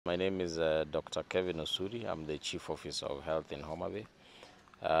My name is Dr. Kevin Osuri. I'm the Chief Officer of Health in Homa Bay.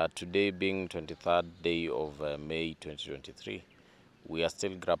 Today being 23rd day of May 2023, we are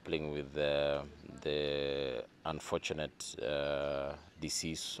still grappling with the unfortunate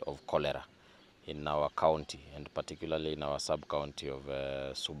disease of cholera in our county, and particularly in our sub-county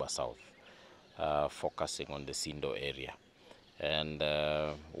of Suba South, focusing on the Sindo area. And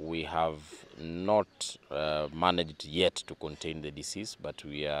we have not managed yet to contain the disease, but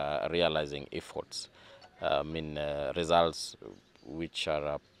we are realizing efforts, results which are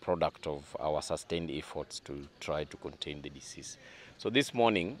a product of our sustained efforts to try to contain the disease. So this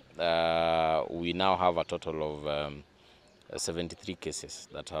morning, we now have a total of 73 cases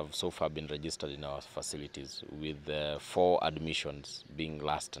that have so far been registered in our facilities, with 4 admissions being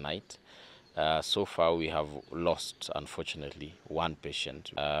last night. So far we have lost, unfortunately, 1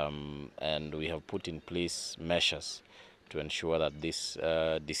 patient, and we have put in place measures to ensure that this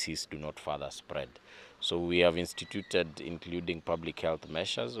disease do not further spread. So we have instituted, including public health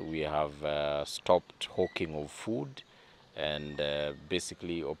measures. We have stopped hawking of food and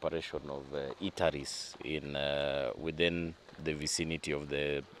basically operation of eateries in within the vicinity of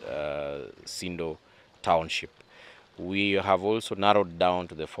the Sindo township. We have also narrowed down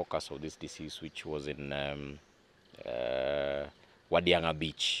to the focus of this disease, which was in Wadianga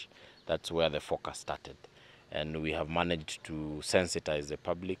Beach. That's where the focus started. And we have managed to sensitize the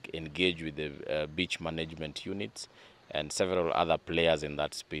public, engage with the beach management units, and several other players in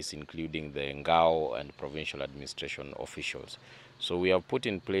that space, including the Ngao and provincial administration officials. So we have put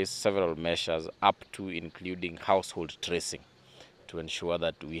in place several measures, up to including household tracing, to ensure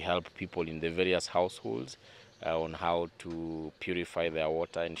that we help people in the various households on how to purify their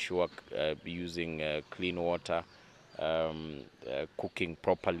water, ensure using clean water, cooking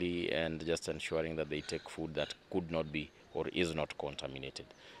properly, and just ensuring that they take food that could not be or is not contaminated.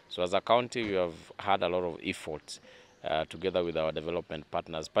 So as a county, we have had a lot of efforts together with our development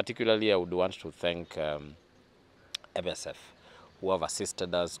partners. Particularly, I would want to thank MSF, who have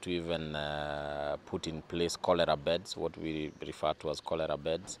assisted us to even put in place cholera beds, what we refer to as cholera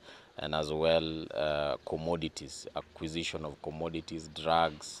beds, and as well commodities, acquisition of commodities,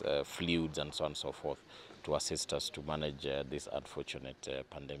 drugs, fluids, and so on and so forth, to assist us to manage this unfortunate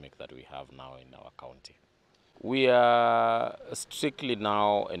pandemic that we have now in our county. We are strictly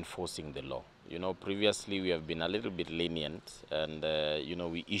now enforcing the law. You know, previously we have been a little bit lenient, and you know,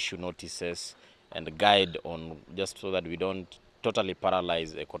 we issue notices and guide on, just so that we don't totally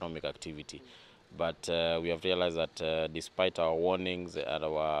paralyze economic activity. But we have realized that despite our warnings and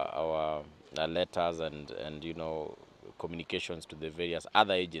our letters and you know, communications to the various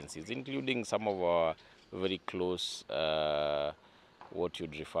other agencies, including some of our very close, what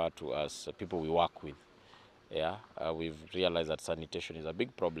you'd refer to as people we work with, yeah, we've realized that sanitation is a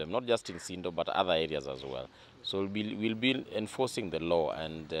big problem, not just in Sindo, but other areas as well. So we'll be enforcing the law,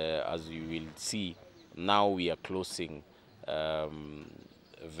 and as you will see, now we are closing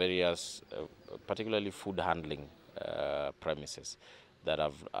various, particularly food handling premises that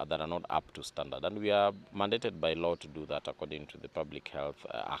are not up to standard, and we are mandated by law to do that according to the Public Health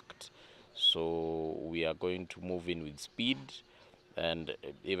Act. So we are going to move in with speed, and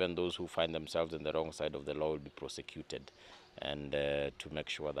even those who find themselves in the wrong side of the law will be prosecuted, and to make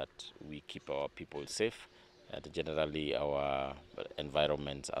sure that we keep our people safe, and generally our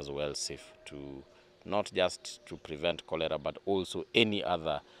environments as well safe, to not just to prevent cholera, but also any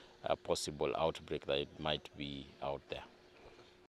other possible outbreak that it might be out there.